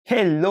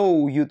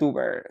Hello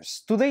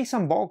YouTubers! Today's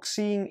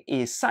unboxing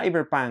is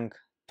Cyberpunk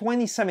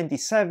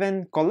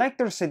 2077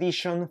 Collector's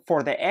Edition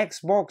for the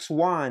Xbox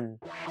One.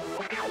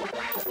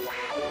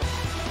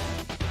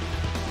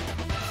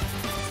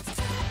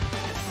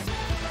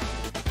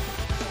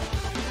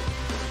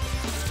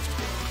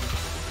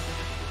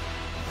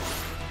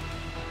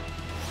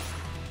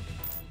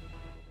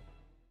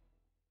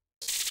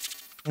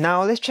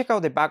 Now let's check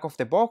out the back of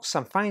the box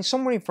and find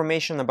some more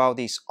information about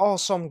this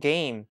awesome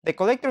game. The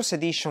Collector's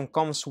Edition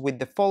comes with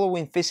the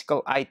following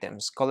physical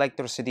items: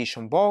 Collector's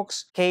Edition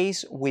box,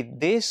 case with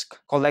disc,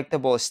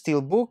 collectible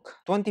steelbook,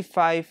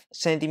 25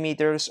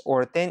 centimeters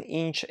or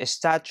 10-inch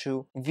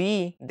statue,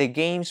 V, the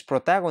game's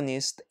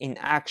protagonist in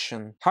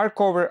action,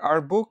 hardcover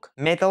art book,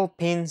 metal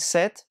pin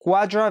set,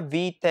 Quadra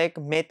V-Tech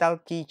metal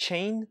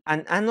keychain,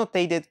 an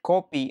annotated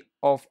copy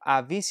of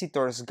a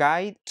visitor's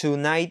guide to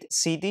Night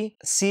City,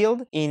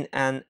 sealed in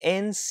an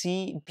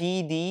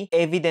NCPD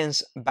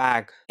evidence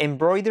bag,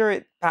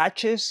 embroidered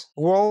patches,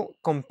 world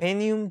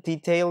compendium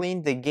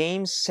detailing the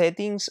game's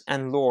settings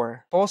and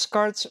lore,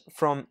 postcards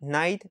from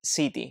Night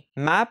City,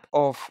 map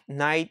of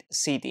Night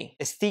City,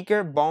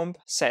 sticker bomb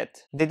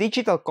set. The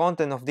digital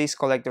content of this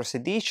collector's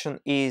edition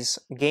is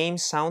game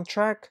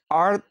soundtrack,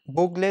 art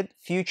booklet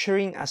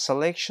featuring a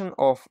selection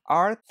of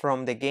art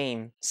from the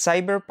game,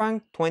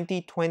 Cyberpunk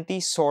 2020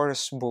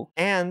 source book,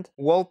 and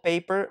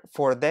wallpaper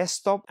for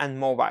desktop and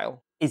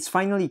mobile. It's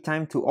finally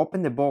time to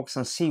open the box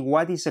and see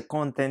what is the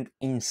content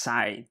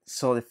inside.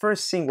 So the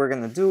first thing we're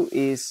gonna do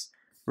is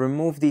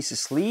remove this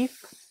sleeve.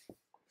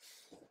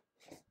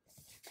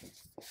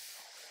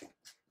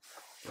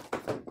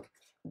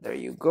 There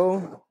you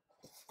go.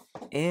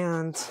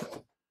 And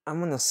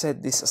I'm gonna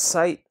set this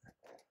aside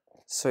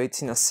so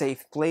it's in a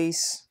safe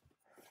place.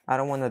 I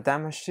don't wanna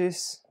damage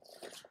this.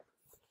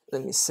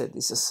 Let me set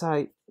this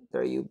aside.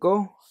 There you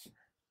go.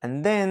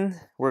 And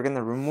then we're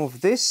gonna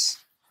remove this.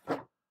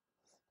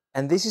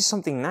 And this is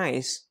something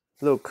nice.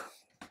 Look,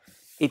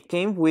 it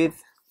came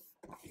with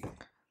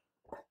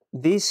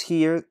this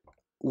here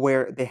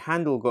where the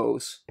handle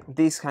goes,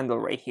 this handle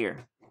right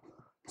here.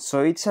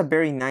 So it's a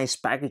very nice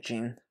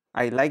packaging.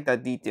 I like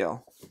that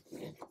detail.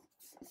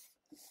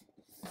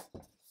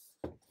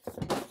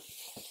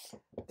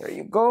 There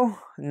you go.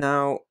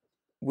 Now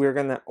we're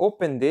gonna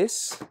open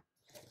this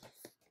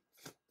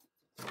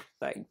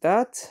like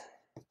that.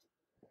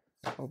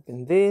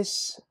 Open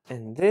this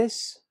and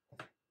this.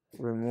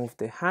 Remove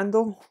the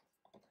handle,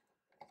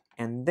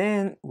 and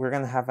then we're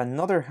gonna have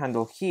another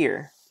handle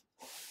here.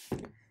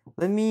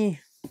 Let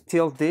me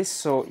tilt this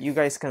so you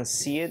guys can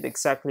see it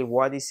exactly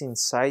what is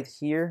inside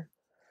here,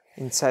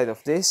 inside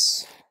of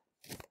this.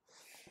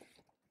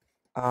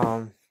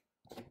 How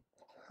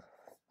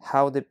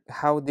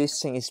this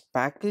thing is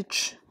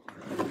packaged.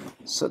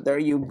 So there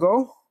you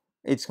go.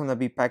 It's gonna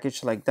be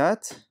packaged like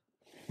that.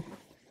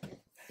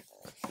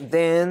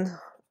 Then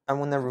I'm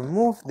gonna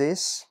remove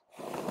this.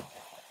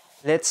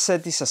 Let's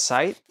set this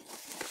aside.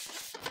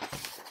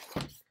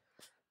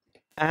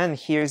 And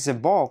here's the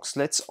box.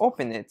 Let's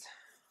open it.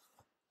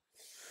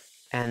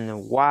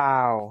 And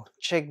wow,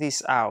 check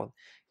this out.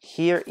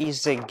 Here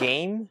is the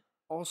game.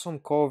 Awesome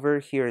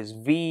cover. Here is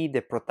V, the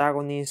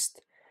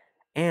protagonist.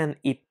 And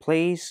it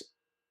plays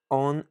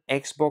on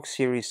Xbox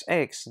Series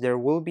X. There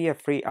will be a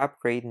free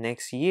upgrade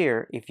next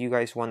year if you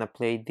guys want to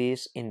play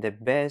this in the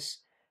best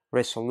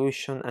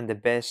resolution and the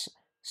best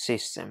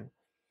system.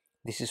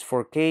 This is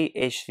 4K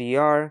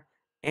HDR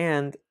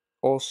and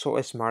also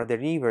a smart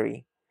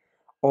delivery.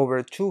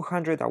 Over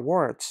 200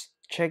 awards.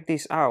 Check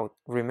this out.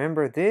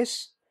 Remember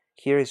this?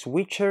 Here is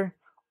Witcher.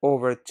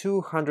 Over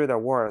 200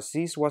 awards.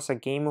 This was a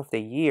game of the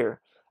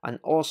year.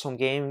 An awesome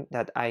game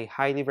that I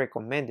highly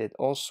recommended.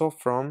 Also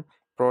from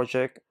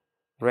Projekt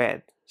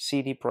Red.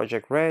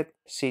 Projekt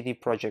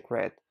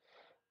Red.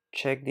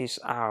 Check this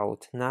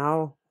out.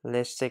 Now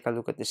let's take a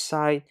look at the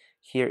side.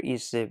 Here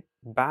is the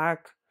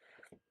back.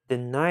 The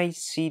Night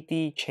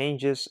City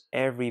changes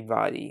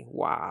everybody.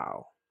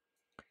 Wow.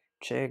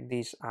 Check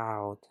this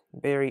out.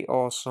 Very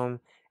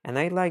awesome. And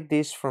I like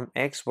this from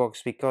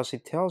Xbox because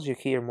it tells you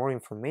here more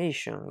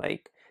information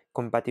like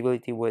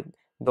compatibility with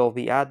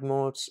Dolby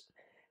Atmos,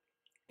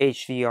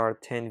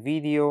 HDR10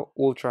 video,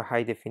 ultra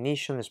high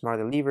definition, smart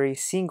delivery,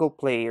 single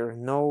player,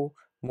 no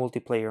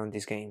multiplayer on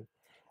this game.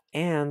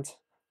 And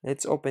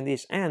let's open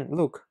this and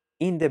look,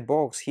 in the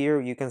box here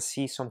you can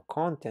see some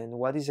content.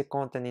 What is the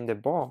content in the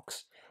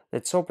box?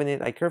 Let's open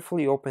it. I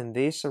carefully opened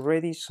this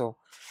already so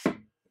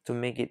to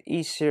make it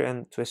easier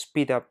and to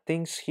speed up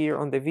things here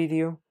on the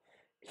video.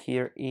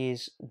 Here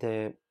is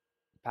the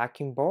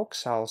packing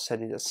box. I'll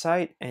set it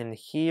aside and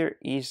here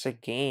is a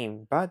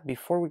game. But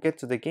before we get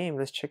to the game,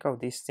 let's check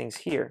out these things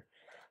here.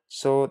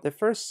 So the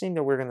first thing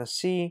that we're gonna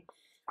see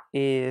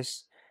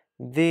is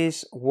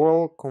this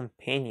world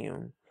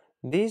compendium.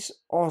 This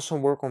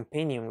awesome world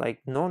compendium,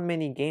 like not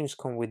many games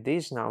come with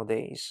this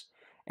nowadays.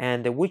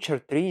 And The Witcher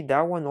 3,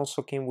 that one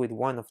also came with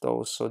one of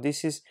those. So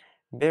this is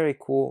very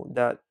cool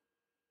that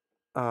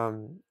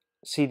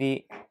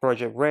CD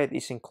Projekt Red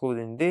is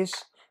including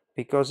this.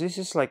 because this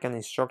is like an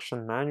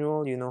instruction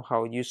manual, you know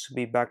how it used to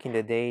be back in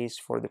the days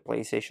for the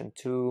PlayStation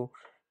 2,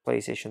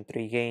 PlayStation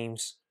 3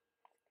 games,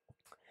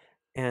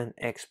 and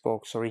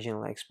Xbox,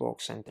 original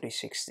Xbox and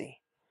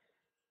 360.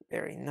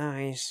 Very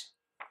nice,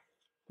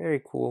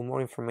 very cool.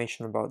 More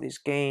information about this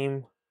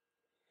game.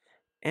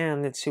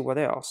 And let's see what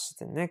else.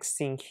 The next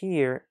thing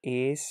here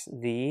is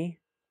the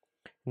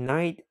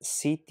Night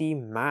City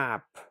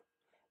map.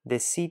 The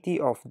City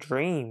of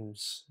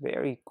Dreams.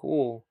 Very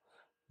cool.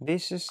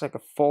 This is like a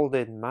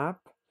folded map,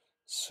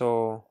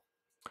 so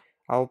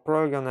I'll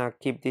probably gonna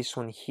keep this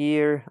one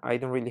here. I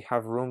don't really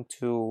have room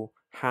to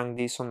hang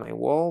this on my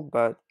wall,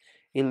 but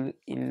it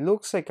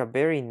looks like a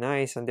very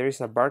nice, and there is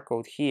a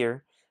barcode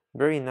here,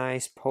 very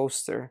nice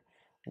poster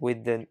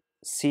with the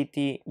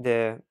city,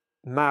 the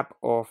map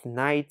of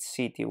Night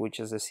City, which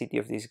is the city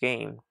of this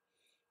game.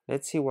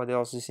 Let's see what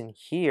else is in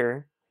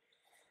here.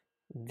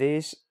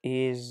 This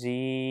is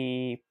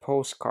the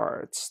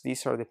postcards.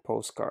 These are the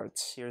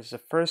postcards. Here's the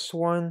first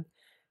one,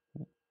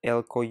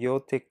 El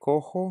Coyote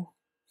Cojo.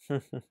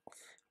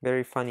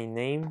 Very funny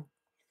name.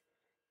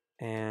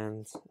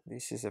 And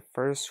this is the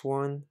first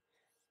one.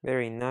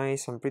 Very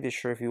nice. I'm pretty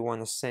sure if you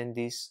want to send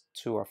this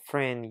to a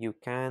friend, you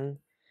can.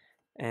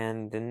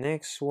 And the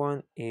next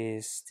one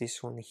is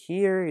this one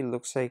here. It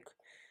looks like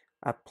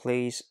a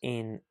place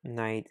in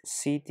Night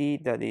City,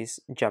 that is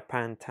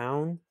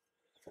Japantown.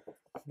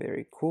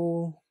 Very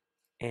cool.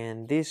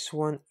 And this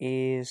one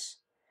is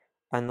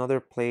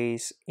another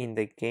place in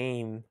the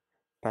game,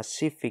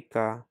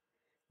 Pacifica.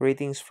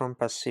 Greetings from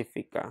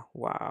Pacifica.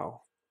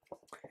 Wow.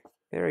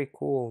 Very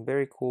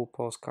cool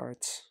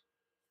postcards.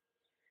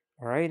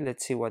 Alright,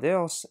 let's see what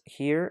else.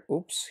 Here,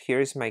 oops, here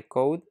is my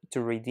code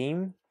to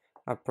redeem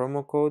a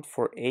promo code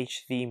for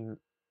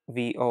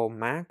HVO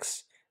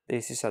Max.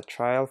 This is a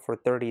trial for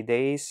 30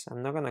 days.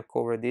 I'm not gonna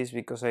cover this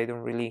because I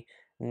don't really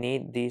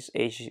need this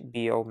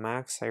HBO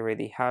Max. I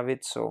already have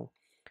it, so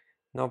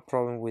no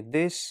problem with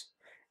this.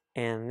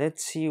 And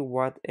let's see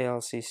what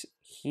else is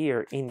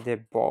here in the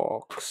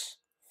box.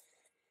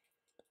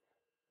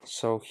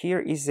 So here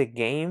is the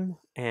game,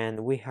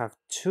 and we have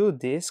 2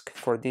 discs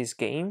for this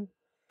game.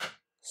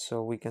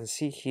 So we can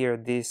see here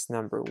disc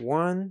number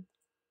 1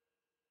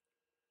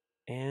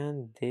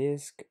 and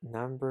disc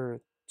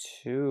number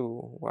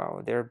 2.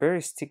 Wow, they're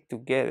very stick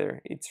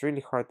together. It's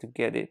really hard to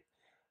get it,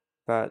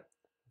 but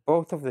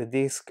both of the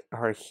discs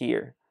are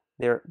here.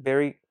 They're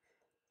very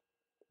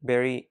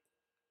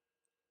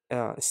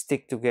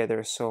stick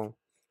together. So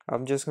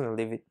I'm just gonna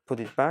leave it, put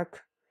it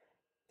back.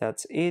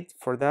 That's it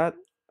for that.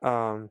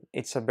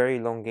 It's a very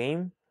long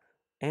game,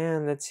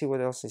 and let's see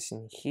what else is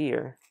in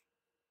here.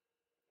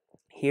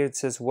 Here it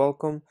says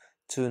welcome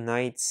to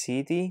Night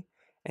City,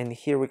 and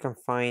here we can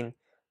find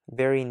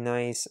very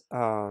nice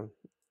kind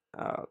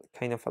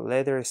of a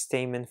letter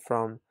statement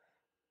from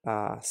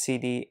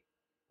CD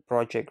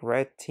Projekt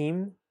Red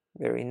team.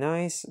 Very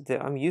nice.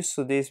 I'm used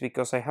to this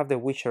because I have The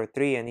Witcher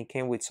 3 and it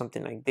came with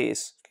something like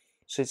this.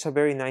 So it's a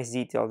very nice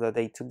detail that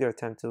they took their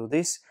time to do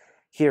this.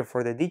 Here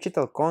for the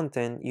digital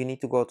content, you need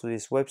to go to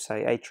this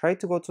website. I tried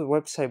to go to the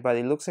website, but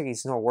it looks like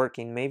it's not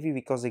working. Maybe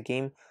because the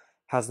game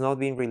has not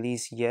been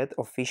released yet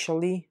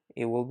officially.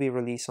 It will be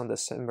released on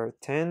December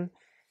 10,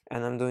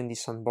 and I'm doing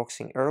this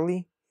unboxing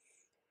early.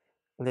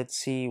 Let's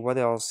see what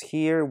else.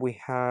 Here we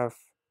have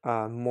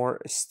more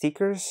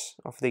stickers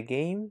of the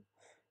game.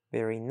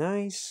 Very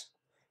nice.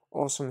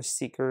 Awesome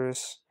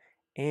stickers.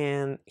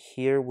 And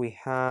here we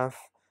have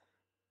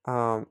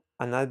an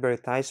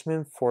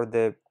advertisement for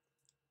the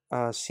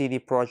CD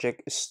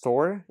Projekt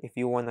store. If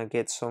you want to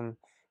get some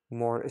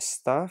more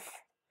stuff,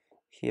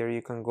 here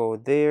you can go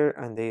there,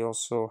 and they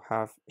also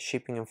have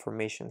shipping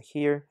information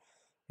here.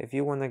 If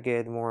you want to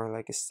get more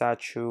like a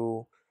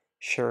statue,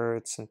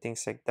 shirts, and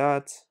things like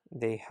that,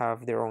 they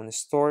have their own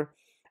store.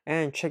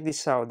 And check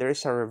this out, there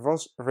is a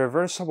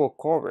reversible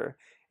cover.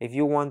 If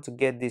you want to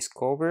get this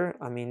cover,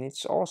 I mean,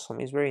 it's awesome.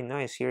 It's very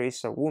nice. Here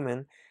is a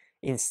woman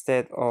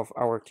instead of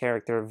our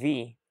character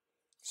V.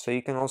 So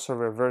you can also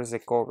reverse the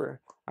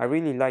cover. I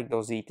really like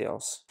those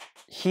details.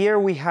 Here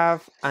we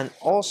have an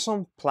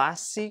awesome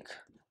plastic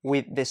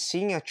with the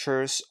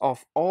signatures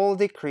of all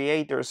the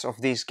creators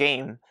of this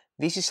game.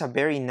 This is a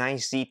very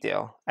nice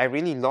detail. I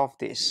really love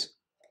this.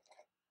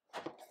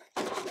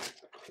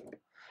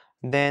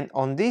 Then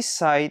on this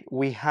side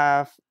we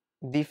have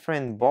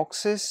different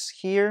boxes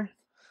here.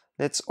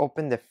 Let's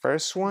open the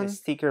first one, the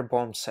sticker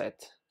bomb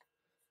set.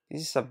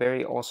 This is a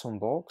very awesome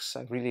box.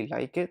 I really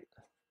like it.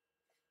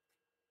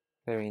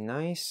 Very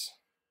nice.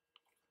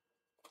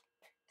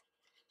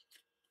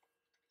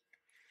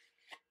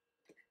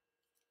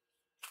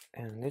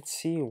 And let's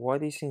see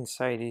what is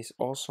inside this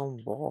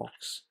awesome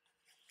box.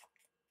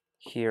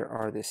 Here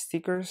are the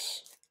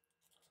stickers.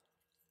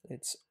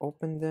 Let's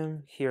open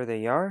them. Here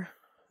they are.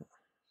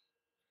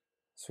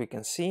 So we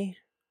can see.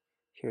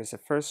 Here's the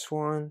first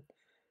one.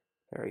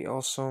 Very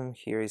awesome.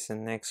 Here is the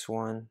next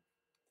one.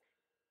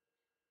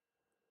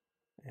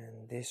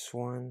 And this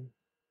one.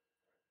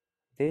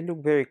 They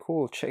look very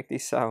cool. Check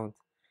this out.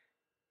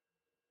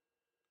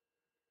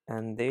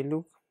 And they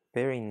look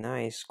very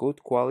nice.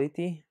 Good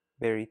quality.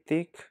 Very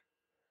thick.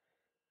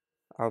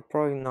 I'm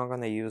probably not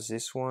gonna use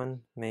this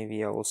one.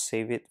 Maybe I will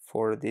save it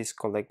for this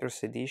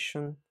collector's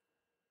edition.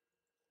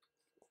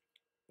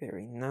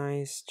 Very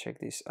nice. Check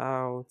this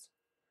out.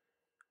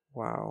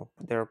 Wow,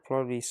 there are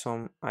probably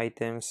some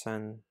items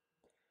and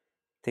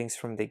things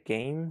from the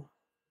game.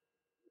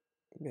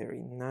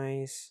 Very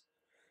nice.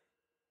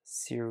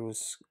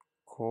 Cirrus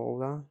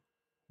Cola.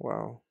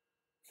 Wow.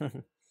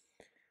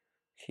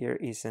 Here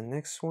is the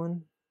next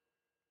one.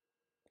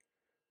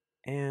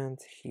 And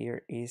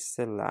here is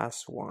the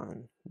last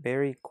one.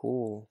 Very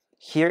cool.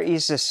 Here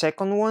is the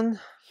second one.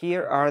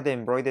 Here are the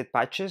embroidered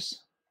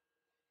patches.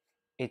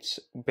 It's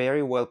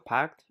very well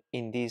packed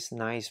in this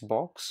nice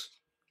box.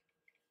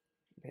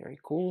 Very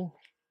cool.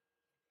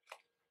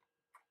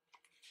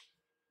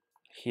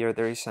 Here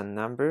there is a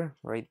number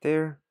right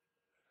there.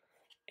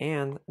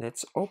 And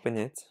let's open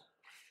it.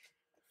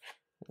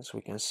 As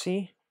we can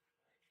see,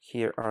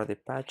 here are the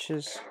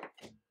patches.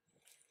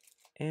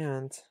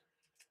 And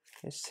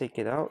let's take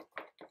it out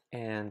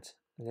and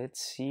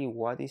let's see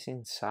what is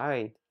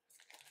inside.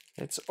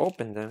 Let's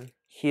open them.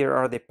 Here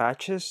are the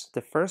patches.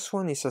 The first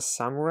one is a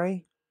samurai.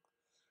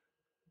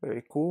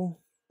 Very cool.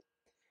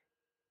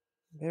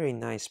 Very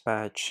nice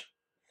patch.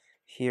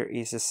 Here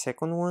is the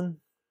second one.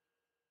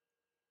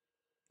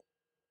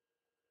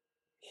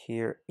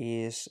 Here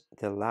is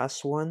the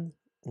last one,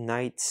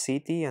 Night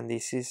City, and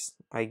this is,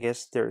 I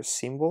guess, their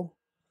symbol.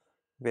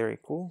 Very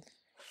cool.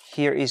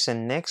 Here is the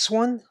next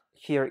one.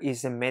 Here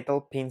is the metal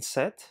pin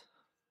set.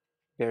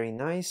 Very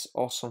nice,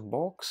 awesome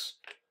box.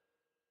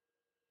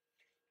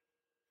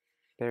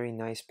 Very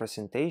nice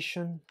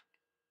presentation.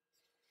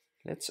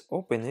 Let's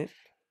open it.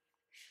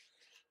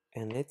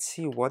 And let's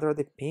see what are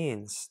the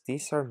pins.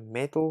 These are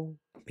metal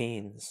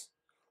pins.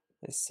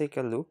 Let's take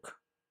a look.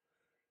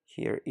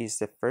 Here is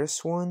the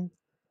first one,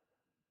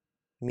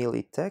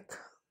 Militech.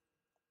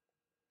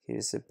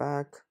 Here's the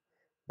back.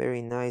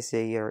 Very nice.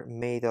 They are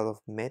made out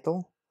of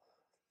metal.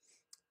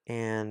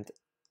 And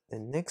the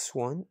next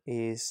one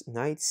is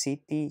Night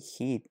City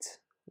Heat.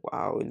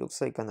 Wow, it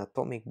looks like an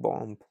atomic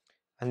bomb.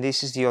 And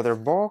this is the other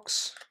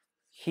box.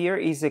 Here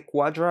is the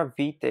Quadra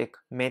VTEC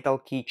metal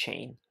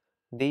keychain.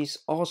 This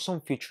awesome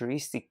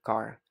futuristic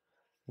car.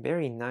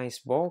 Very nice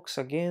box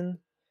again.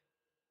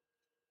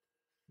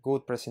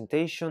 Good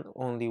presentation,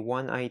 only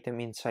one item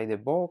inside the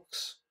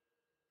box.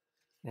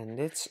 And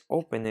let's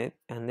open it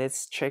and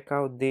let's check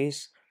out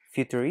this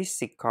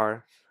futuristic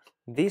car.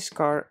 This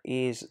car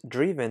is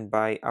driven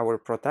by our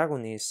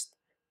protagonist,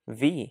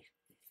 V.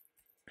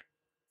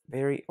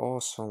 Very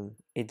awesome.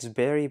 It's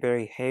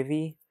very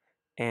heavy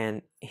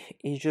and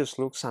it just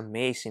looks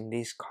amazing,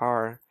 this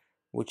car,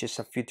 which is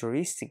a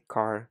futuristic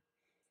car.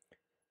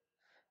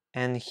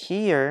 And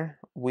here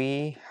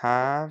we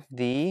have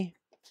the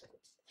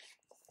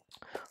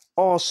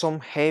awesome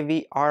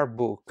heavy art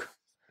book.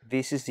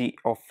 This is the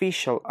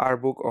official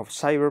art book of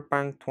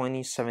Cyberpunk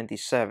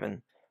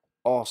 2077.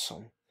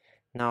 Awesome.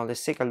 Now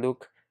let's take a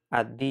look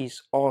at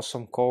this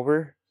awesome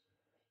cover.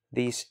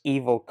 This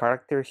evil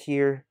character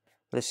here.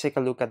 Let's take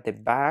a look at the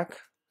back.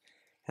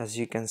 As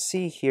you can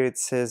see here, it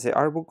says the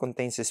art book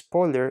contains a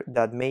spoiler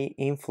that may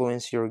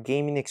influence your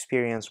gaming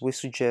experience. We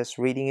suggest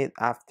reading it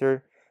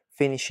after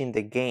finishing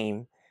the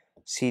game.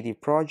 CD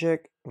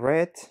Projekt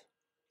Red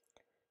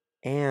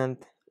and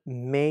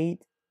made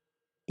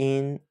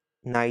in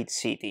Night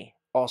City.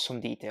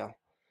 Awesome detail.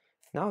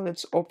 Now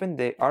let's open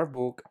the art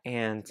book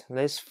and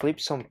let's flip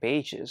some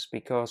pages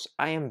because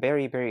I am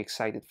very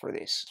excited for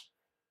this.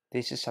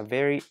 This is a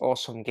very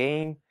awesome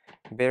game,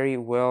 very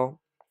well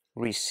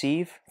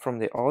received from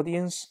the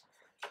audience.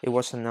 It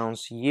was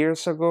announced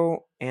years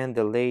ago and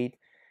delayed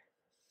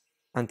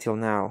until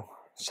now.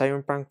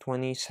 Cyberpunk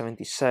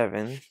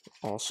 2077,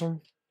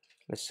 awesome.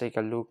 Let's take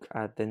a look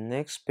at the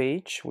next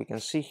page. We can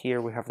see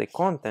here we have the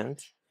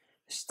content,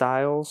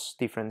 styles,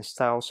 different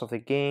styles of the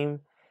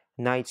game.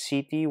 Night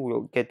City,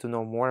 we'll get to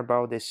know more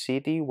about the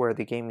city where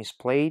the game is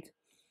played,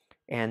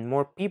 and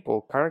more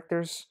people,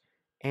 characters,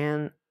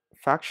 and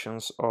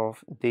factions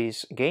of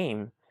this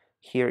game.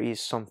 Here is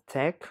some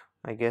tech,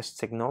 I guess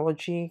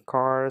technology,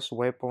 cars,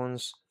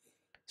 weapons,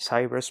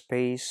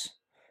 cyberspace.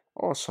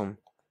 Awesome,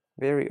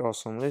 very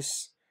awesome.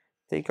 Let's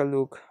take a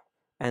look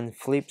and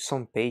flip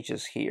some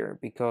pages here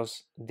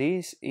because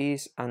this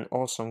is an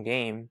awesome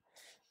game.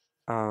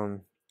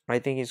 I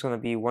think it's gonna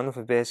be one of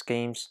the best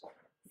games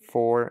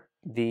for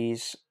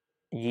this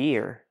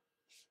year.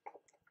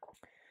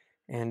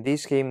 And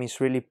this game is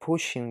really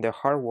pushing the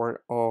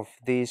hardware of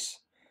this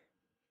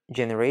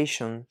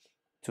generation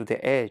to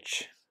the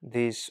edge.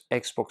 This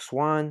Xbox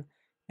One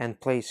and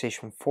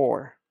PlayStation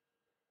 4.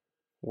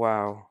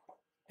 Wow.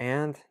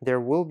 And there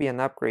will be an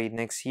upgrade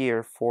next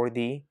year for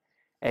the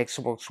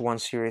Xbox One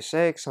Series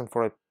X and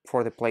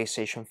for the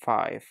PlayStation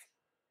 5.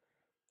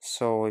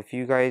 So if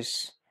you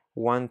guys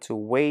want to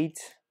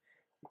wait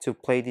to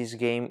play this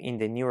game in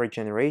the newer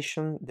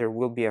generation, there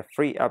will be a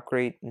free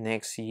upgrade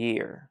next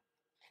year.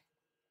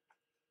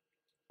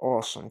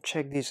 Awesome,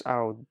 check this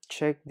out,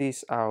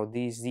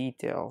 these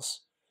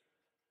details.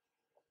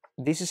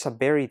 This is a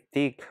very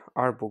thick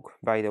art book,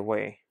 by the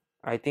way.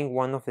 I think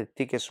one of the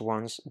thickest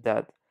ones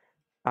that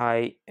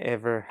I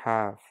ever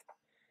have.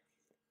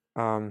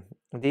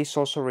 This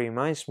also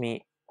reminds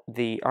me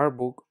the art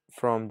book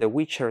from The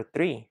Witcher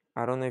 3.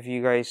 I don't know if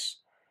you guys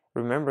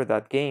remember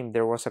that game.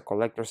 There was a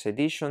collector's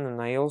edition,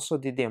 and I also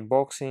did the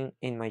unboxing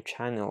in my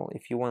channel.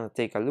 If you want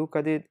to take a look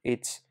at it,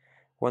 it's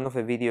one of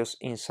the videos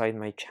inside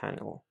my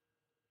channel.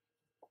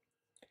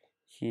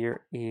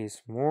 Here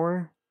is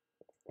more.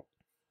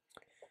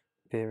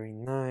 Very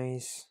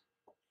nice.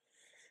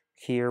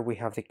 Here we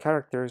have the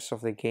characters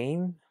of the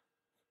game.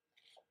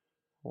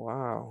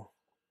 Wow.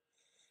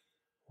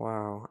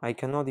 Wow. I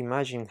cannot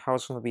imagine how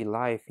it's going to be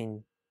live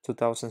in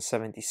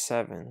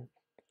 2077.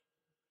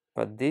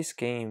 But this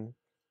game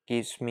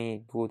gives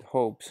me good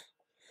hopes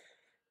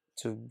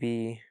to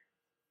be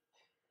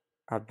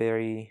a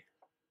very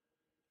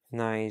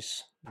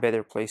nice,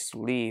 better place to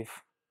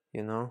live,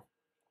 you know?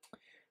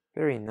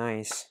 Very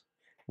nice.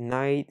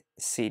 Night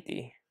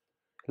City.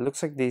 It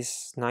looks like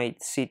this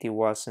Night City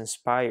was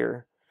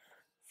inspired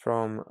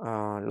from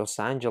Los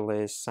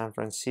Angeles, San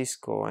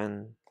Francisco,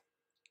 and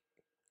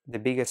the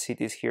biggest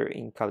cities here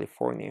in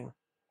California.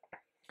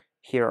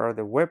 Here are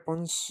the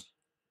weapons,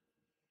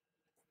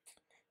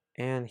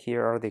 and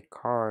here are the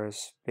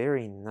cars.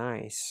 Very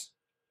nice.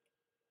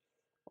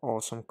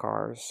 Awesome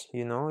cars.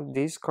 You know,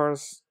 these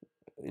cars,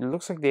 it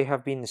looks like they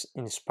have been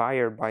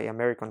inspired by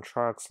American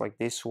trucks like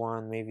this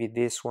one, maybe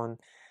this one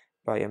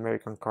by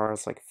American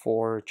cars like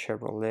Ford,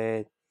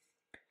 Chevrolet,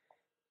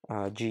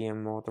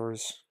 GM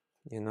Motors,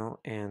 you know,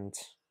 and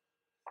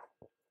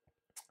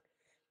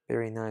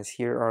very nice.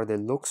 Here are the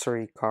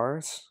luxury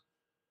cars.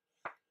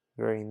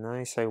 Very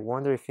nice. I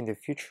wonder if in the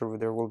future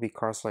there will be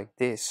cars like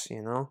this,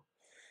 you know?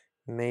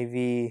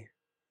 Maybe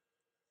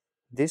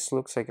this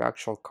looks like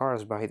actual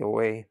cars, by the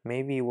way.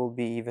 Maybe it will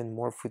be even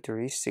more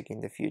futuristic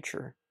in the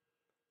future.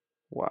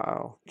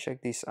 Wow,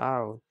 check this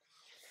out.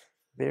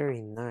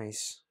 Very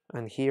nice.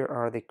 And here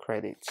are the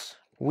credits.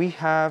 We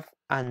have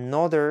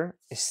another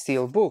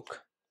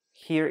steelbook.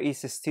 Here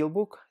is a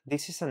steelbook.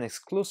 This is an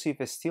exclusive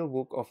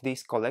steelbook of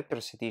this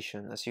collector's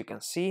edition. As you can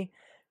see,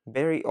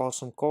 very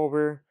awesome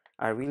cover.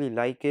 I really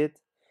like it.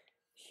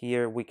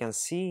 Here we can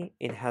see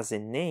it has a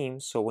name,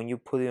 so when you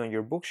put it on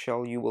your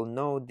bookshelf, you will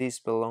know this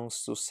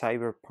belongs to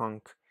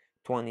Cyberpunk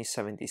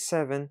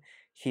 2077.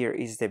 Here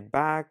is the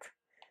back.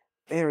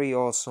 Very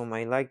awesome.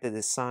 I like the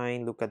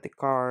design. Look at the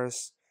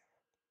cars.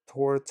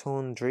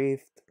 Thornton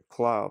Drift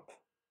Club.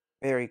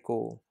 Very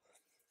cool.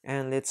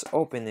 And let's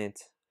open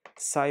it.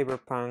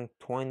 Cyberpunk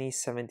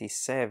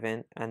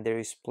 2077, and there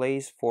is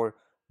place for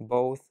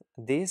both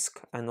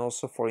disc and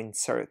also for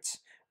inserts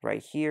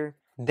right here.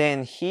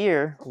 Then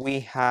here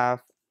we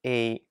have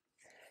a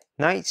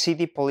Night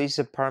City Police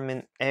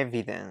Department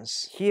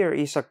evidence. Here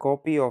is a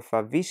copy of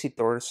a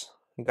visitor's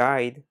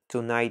guide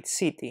to Night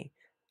City,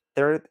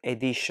 3rd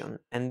edition,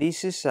 and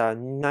this is a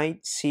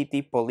Night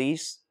City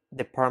Police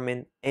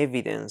Department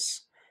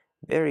evidence.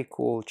 Very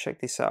cool.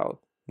 Check this out.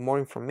 More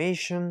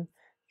information,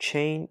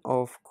 chain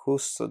of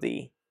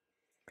custody.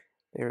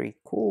 Very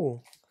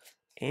cool.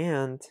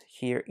 And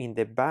here in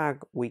the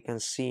back we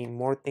can see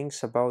more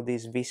things about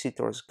this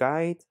visitor's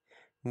guide,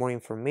 more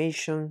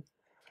information.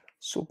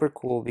 Super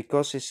cool.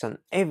 Because it's an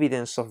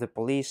evidence of the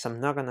police, I'm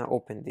not gonna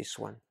open this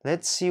one.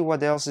 Let's see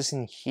what else is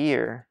in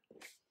here.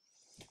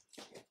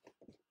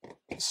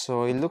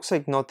 So it looks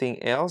like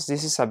nothing else.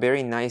 This is a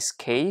very nice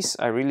case.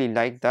 I really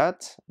like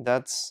that.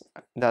 That's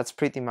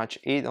pretty much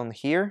it on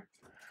here.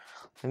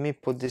 Let me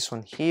put this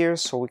one here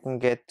so we can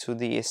get to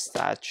the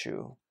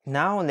statue.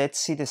 Now let's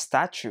see the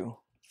statue.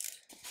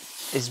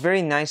 It's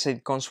very nice that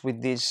it comes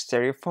with this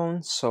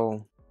stereophone,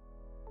 so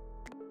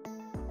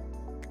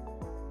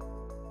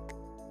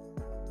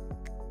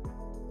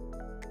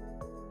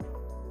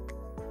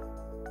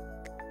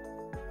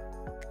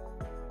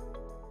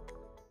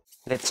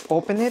let's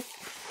open it.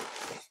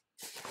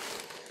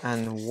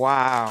 And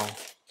wow,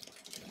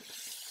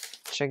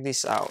 check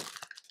this out.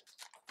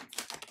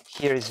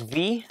 Here is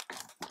V.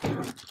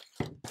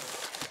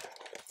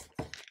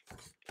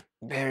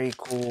 Very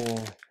cool,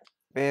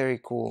 very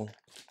cool.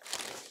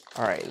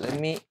 All right, let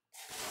me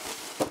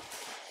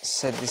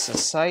set this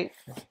aside.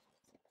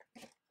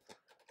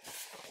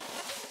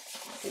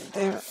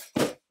 There.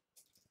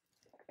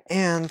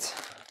 And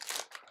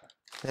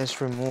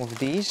let's remove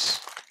these.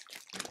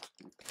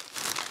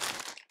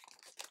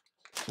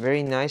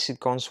 Very nice, it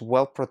comes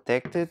well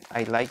protected.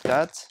 I like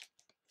that.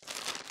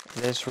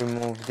 Let's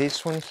remove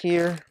this one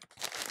here.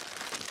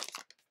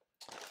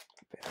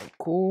 Very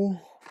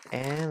cool.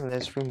 And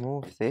let's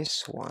remove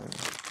this one.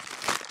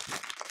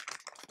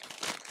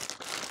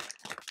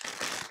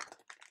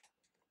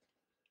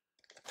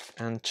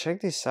 And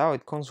check this out,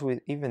 it comes with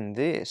even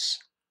this.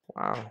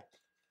 Wow.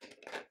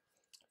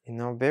 You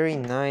know, very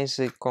nice,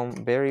 it comes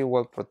very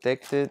well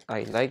protected.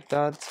 I like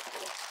that.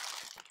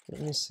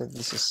 Let me set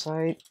this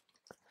aside.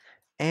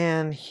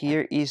 And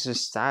here is the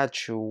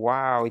statue.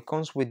 Wow, it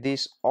comes with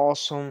this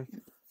awesome,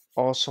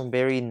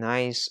 very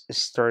nice,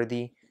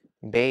 sturdy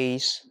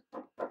base,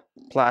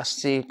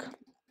 plastic.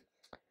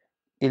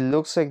 It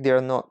looks like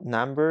they're not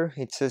numbered.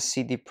 It says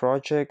CD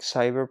Projekt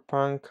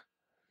Cyberpunk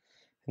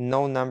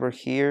No number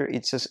here.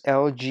 It says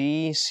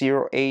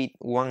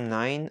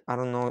LG0819. I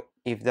don't know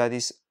if that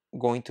is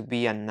going to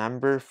be a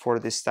number for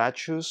the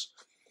statues,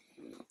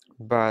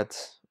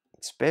 but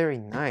it's very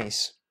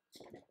nice.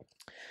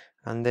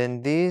 And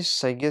then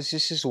this, I guess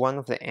this is one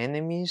of the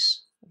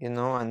enemies, you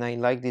know, and I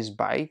like this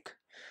bike.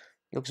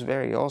 Looks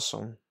very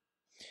awesome.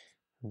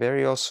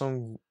 Very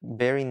awesome,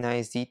 very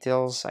nice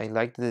details. I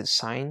like the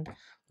design.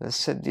 Let's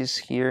set this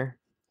here.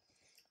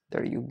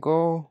 There you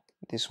go.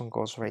 This one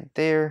goes right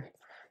there.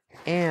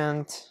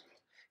 And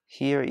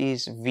here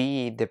is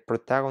V, the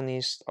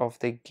protagonist of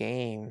the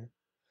game.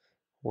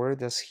 Where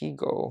does he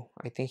go?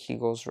 I think he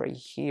goes right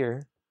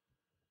here.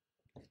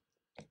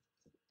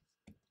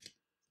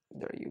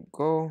 There you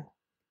go.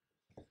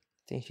 I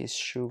think his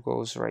shoe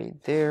goes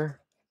right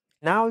there.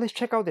 Now let's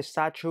check out the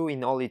statue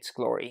in all its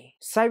glory.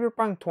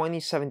 Cyberpunk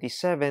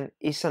 2077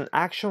 is an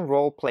action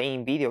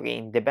role-playing video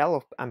game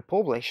developed and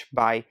published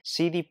by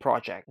CD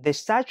Projekt. The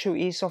statue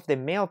is of the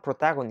male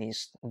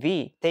protagonist,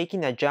 V,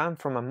 taking a jump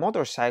from a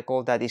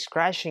motorcycle that is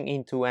crashing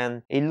into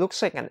it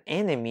looks like an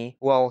enemy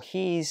while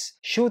he is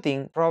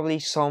shooting probably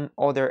some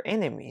other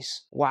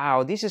enemies.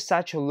 Wow, this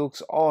statue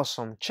looks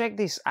awesome. Check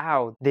this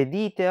out. The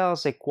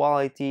details, the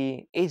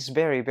quality, it's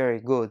very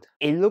good.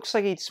 It looks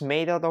like it's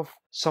made out of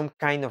some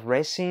kind of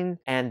resin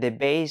and the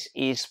base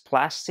is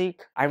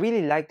plastic. I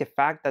really like the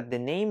fact that the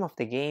name of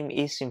the game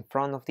is in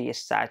front of the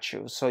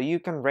statue, so you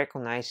can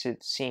recognize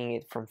it seeing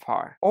it from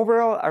far.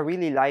 Overall, I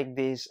really like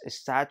this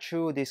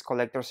statue, this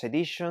collector's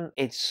edition.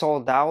 It's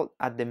sold out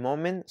at the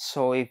moment,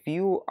 so if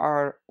you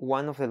are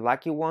one of the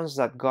lucky ones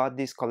that got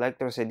this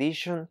collector's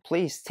edition,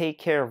 please take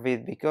care of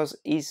it because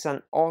it's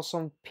an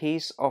awesome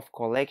piece of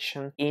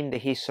collection in the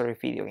history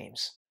of video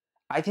games.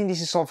 I think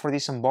this is all for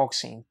this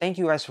unboxing. Thank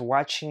you guys for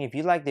watching. If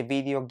you liked the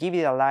video, give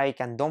it a like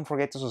and don't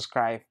forget to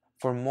subscribe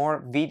for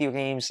more video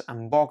games,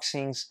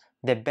 unboxings,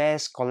 the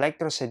best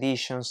collector's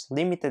editions,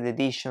 limited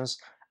editions,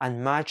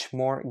 and much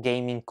more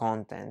gaming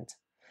content.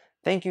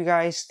 Thank you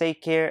guys,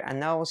 take care,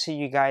 and I will see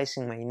you guys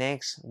in my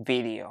next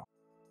video.